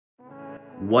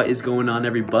What is going on,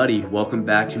 everybody? Welcome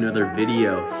back to another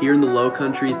video. Here in the low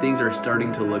country, things are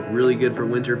starting to look really good for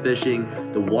winter fishing.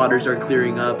 The waters are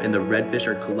clearing up and the redfish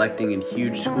are collecting in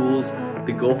huge schools.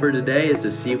 The goal for today is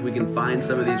to see if we can find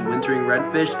some of these wintering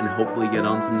redfish and hopefully get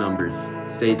on some numbers.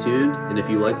 Stay tuned, and if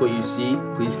you like what you see,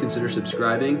 please consider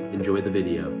subscribing. Enjoy the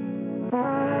video.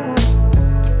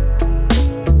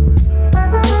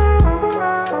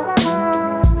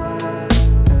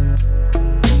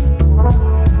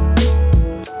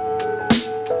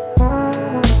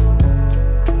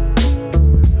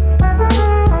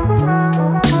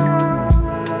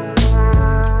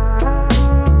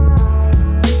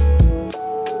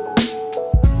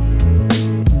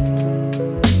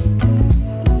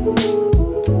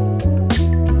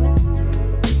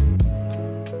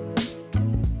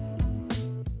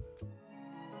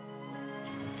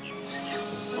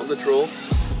 On the troll,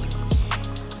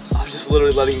 I'm just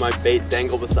literally letting my bait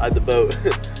dangle beside the boat.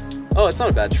 Oh, it's not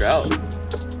a bad trout.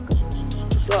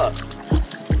 What's up?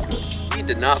 He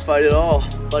did not fight at all.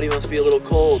 Buddy must be a little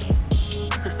cold.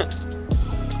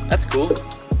 That's cool.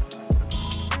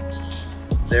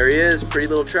 There he is, pretty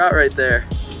little trout right there.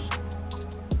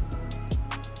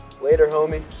 Later,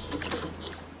 homie.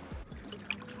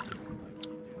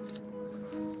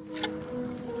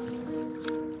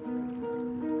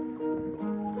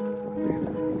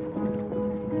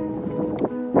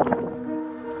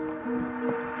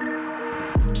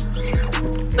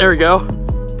 There we go.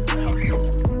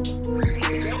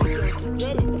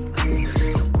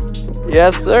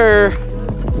 Yes, sir.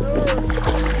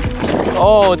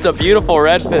 Oh, it's a beautiful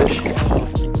redfish.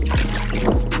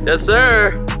 Yes, sir.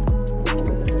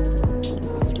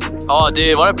 Oh,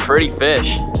 dude, what a pretty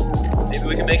fish. Maybe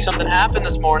we can make something happen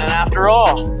this morning after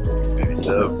all. Maybe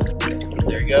so.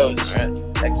 There he goes. All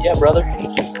right. Heck yeah, brother.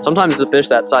 Sometimes the fish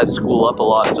that size school up a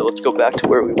lot, so let's go back to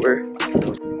where we were.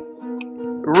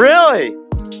 Really?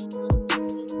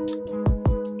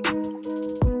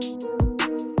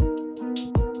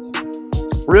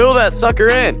 Reel that sucker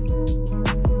in.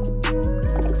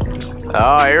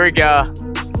 Oh, here we go.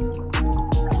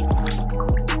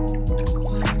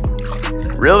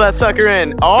 Reel that sucker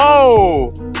in.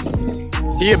 Oh,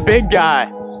 he a big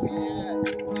guy.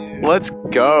 Let's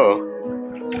go.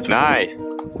 Nice.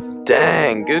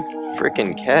 Dang, good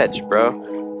freaking catch,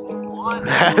 bro.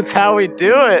 That's how we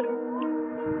do it.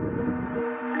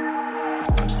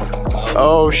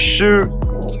 Oh, shoot.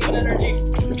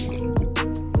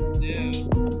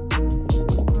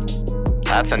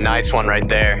 That's a nice one right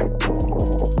there.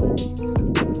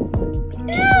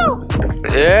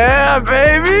 Yeah,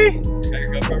 baby. Got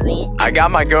your GoPro rolling? I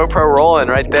got my GoPro rolling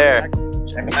right there.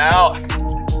 Check him out.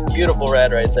 Beautiful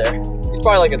red right there. He's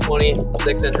probably like a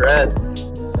 26-inch red.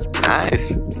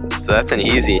 Nice. So that's an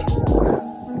easy.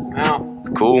 Wow. It's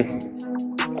cool.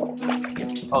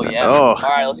 Oh, yeah. Oh. All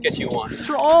right, let's get you one.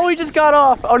 Oh, he just got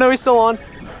off. Oh, no, he's still on.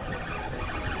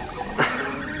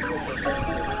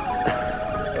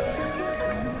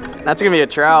 That's gonna be a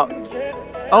trout.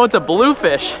 Oh, it's a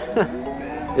bluefish.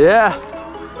 Yeah.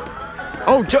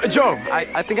 Oh, Joe,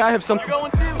 I think I have something.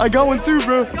 I got one too,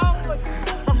 bro.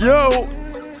 Yo.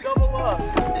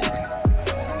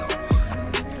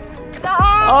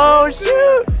 Oh,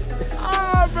 shoot.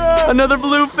 Another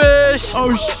bluefish.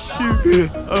 Oh,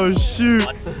 shoot. Oh,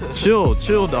 shoot.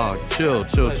 Chill, dog. Chill.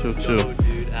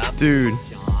 Dude.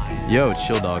 Yo,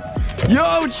 chill, dog.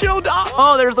 Yo, chill, dog.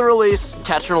 Oh, there's the release.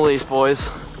 Catch and release,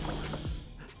 boys.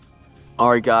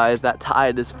 Alright guys, that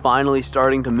tide is finally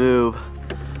starting to move.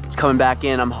 It's coming back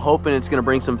in. I'm hoping it's gonna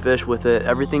bring some fish with it.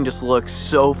 Everything just looks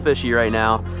so fishy right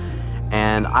now.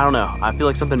 And I don't know, I feel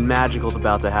like something magical is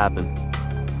about to happen.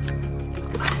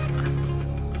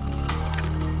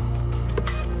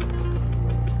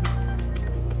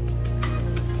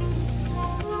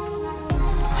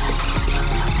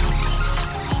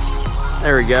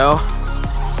 There we go.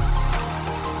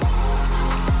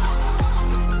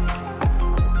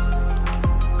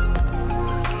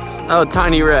 Oh,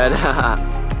 tiny red.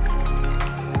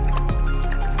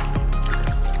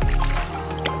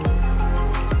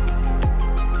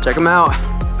 Check him out.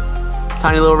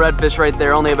 Tiny little redfish right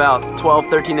there, only about 12,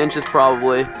 13 inches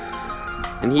probably.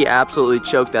 And he absolutely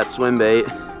choked that swim bait.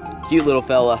 Cute little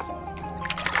fella.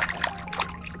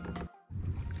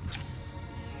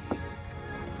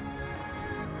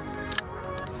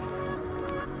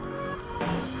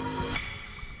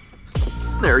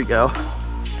 There we go.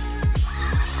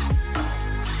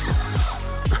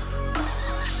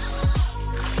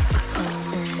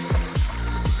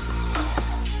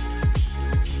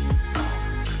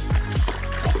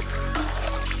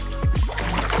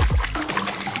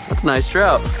 That's a nice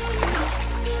trout.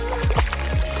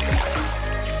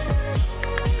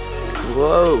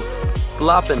 Whoa,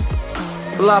 flopping,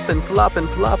 flopping, flopping,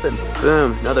 flopping.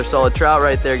 Boom, another solid trout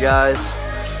right there, guys.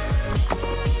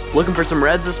 Looking for some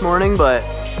reds this morning, but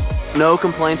no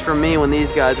complaints from me when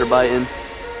these guys are biting.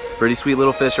 Pretty sweet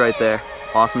little fish right there.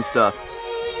 Awesome stuff.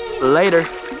 Later.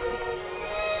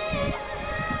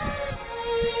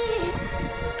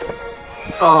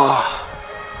 Oh,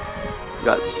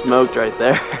 got smoked right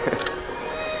there.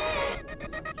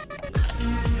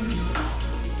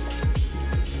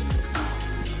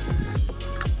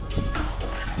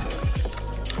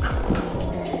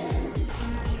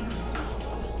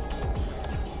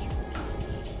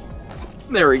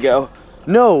 There we go.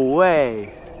 No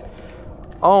way.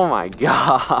 Oh my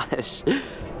gosh. Did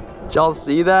y'all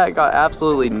see that? Got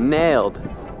absolutely nailed.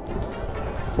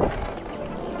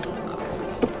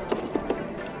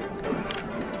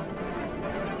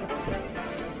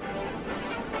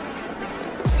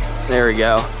 There we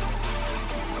go.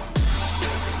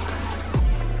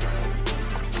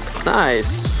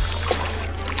 Nice.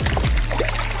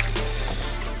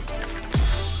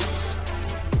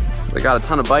 I got a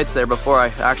ton of bites there before I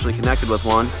actually connected with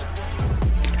one.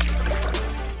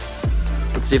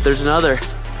 Let's see if there's another.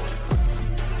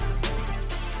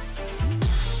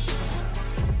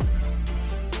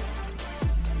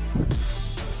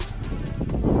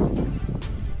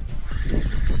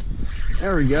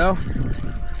 There we go.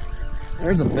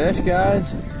 There's a fish,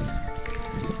 guys.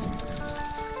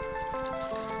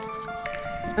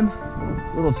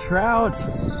 Little trout.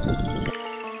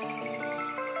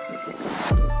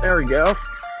 There we go.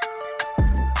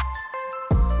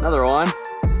 Another one.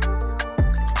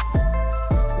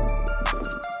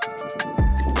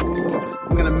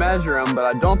 I'm gonna measure him, but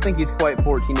I don't think he's quite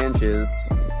 14 inches.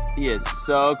 He is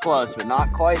so close, but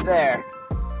not quite there.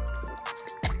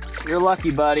 You're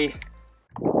lucky, buddy.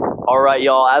 All right,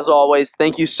 y'all, as always,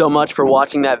 thank you so much for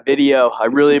watching that video. I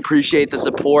really appreciate the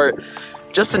support.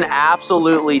 Just an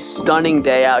absolutely stunning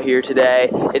day out here today.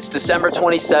 It's December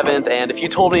 27th, and if you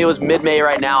told me it was mid-May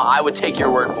right now, I would take your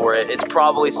word for it. It's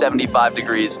probably 75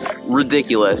 degrees.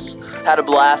 Ridiculous. Had a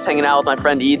blast hanging out with my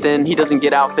friend Ethan. He doesn't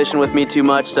get out fishing with me too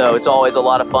much, so it's always a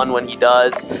lot of fun when he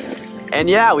does. And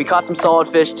yeah, we caught some solid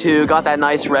fish too. Got that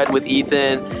nice red with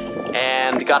Ethan,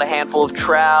 and got a handful of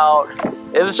trout.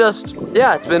 It was just,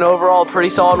 yeah, it's been overall a pretty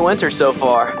solid winter so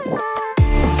far.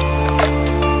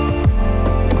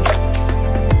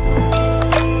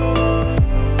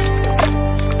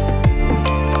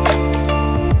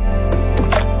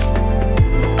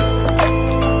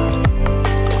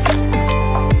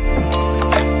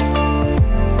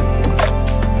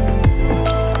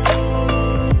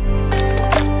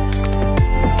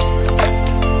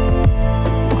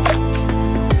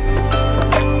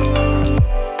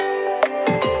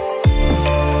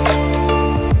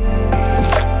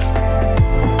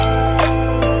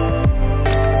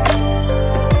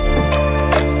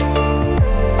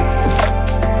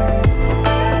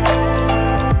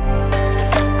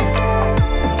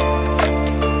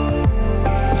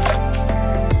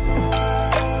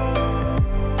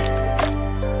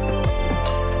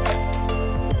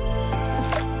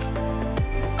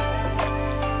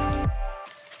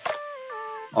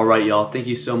 Alright, y'all, thank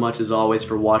you so much as always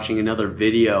for watching another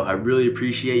video. I really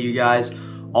appreciate you guys.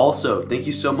 Also, thank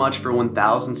you so much for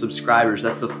 1,000 subscribers.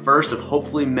 That's the first of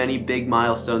hopefully many big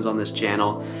milestones on this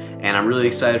channel, and I'm really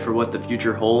excited for what the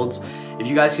future holds. If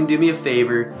you guys can do me a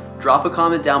favor, drop a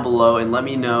comment down below and let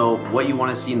me know what you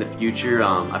want to see in the future.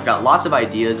 I've got lots of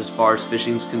ideas as far as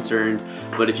fishing is concerned,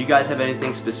 but if you guys have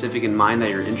anything specific in mind that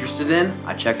you're interested in,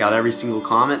 I check out every single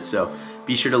comment, so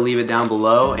be sure to leave it down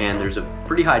below, and there's a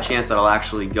pretty high chance that I'll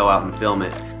actually go out and film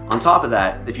it. On top of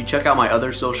that, if you check out my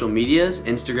other social medias,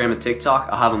 Instagram and TikTok,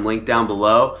 I'll have them linked down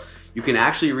below. You can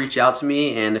actually reach out to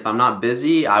me, and if I'm not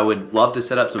busy, I would love to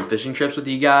set up some fishing trips with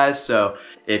you guys. So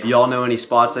if y'all know any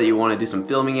spots that you want to do some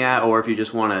filming at, or if you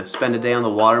just want to spend a day on the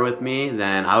water with me,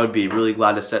 then I would be really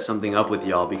glad to set something up with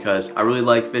y'all, because I really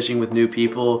like fishing with new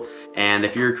people, and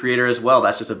if you're a creator as well,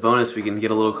 that's just a bonus. We can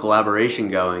get a little collaboration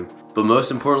going. But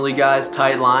most importantly, guys,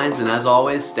 tight lines, and as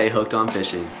always, stay hooked on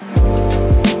fishing.